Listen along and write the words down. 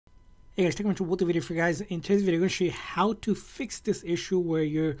Hey guys, welcome to both the video for you guys. In today's video, I'm going to show you how to fix this issue where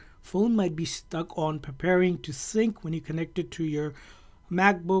your phone might be stuck on preparing to sync when you connect it to your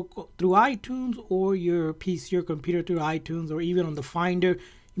MacBook through iTunes or your PC or computer through iTunes or even on the Finder.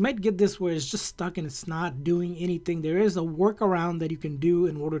 You might get this where it's just stuck and it's not doing anything. There is a workaround that you can do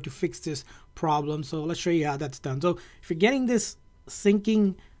in order to fix this problem. So let's show you how that's done. So if you're getting this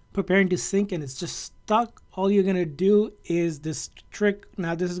preparing to sync and it's just stuck, all you're gonna do is this trick.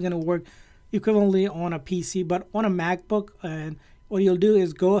 Now this is gonna work equivalently on a PC, but on a MacBook, and what you'll do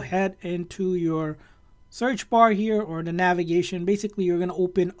is go ahead into your search bar here or the navigation. Basically you're gonna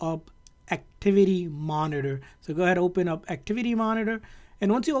open up Activity Monitor. So go ahead, open up Activity Monitor,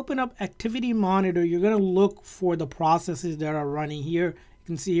 and once you open up Activity Monitor, you're gonna look for the processes that are running here. You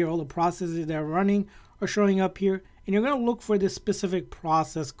can see here all the processes that are running are showing up here. And you're going to look for this specific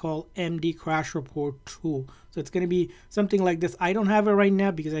process called MD Crash Report Tool. So it's going to be something like this. I don't have it right now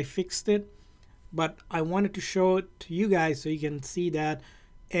because I fixed it, but I wanted to show it to you guys so you can see that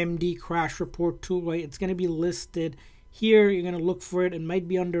MD Crash Report Tool, right? It's going to be listed here. You're going to look for it. It might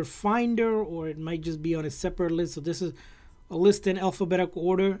be under Finder or it might just be on a separate list. So this is a list in alphabetical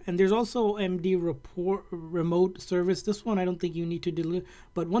order, and there's also MD Report Remote Service. This one I don't think you need to delete,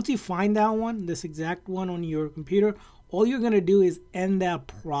 but once you find that one, this exact one on your computer, all you're going to do is end that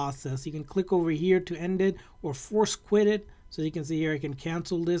process. You can click over here to end it or force quit it. So you can see here I can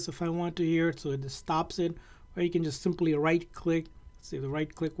cancel this if I want to here, so it stops it, or you can just simply right click. See if the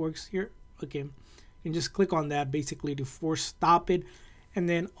right click works here. Okay, you can just click on that basically to force stop it, and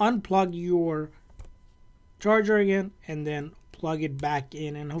then unplug your charger again and then plug it back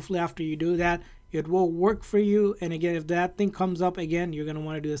in, and hopefully after you do that it will work for you. And again, if that thing comes up again, you're going to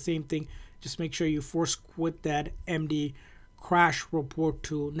want to do the same thing. Just make sure you force quit that MD Crash Report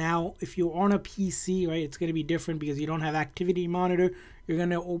Tool. Now if you're on a PC, right, it's going to be different because you don't have Activity Monitor. You're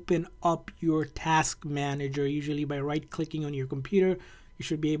going to open up your Task Manager. Usually by right clicking on your computer you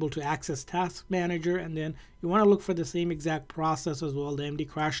should be able to access Task Manager, and then you want to look for the same exact process as well, the MD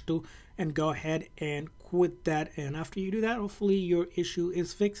Crash Tool, and go ahead and quit that. And after you do that, hopefully your issue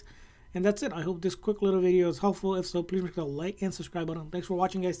is fixed. And that's it. I hope this quick little video is helpful. If so, please make sure to like and subscribe button. Thanks for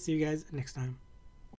watching, guys. See you guys next time.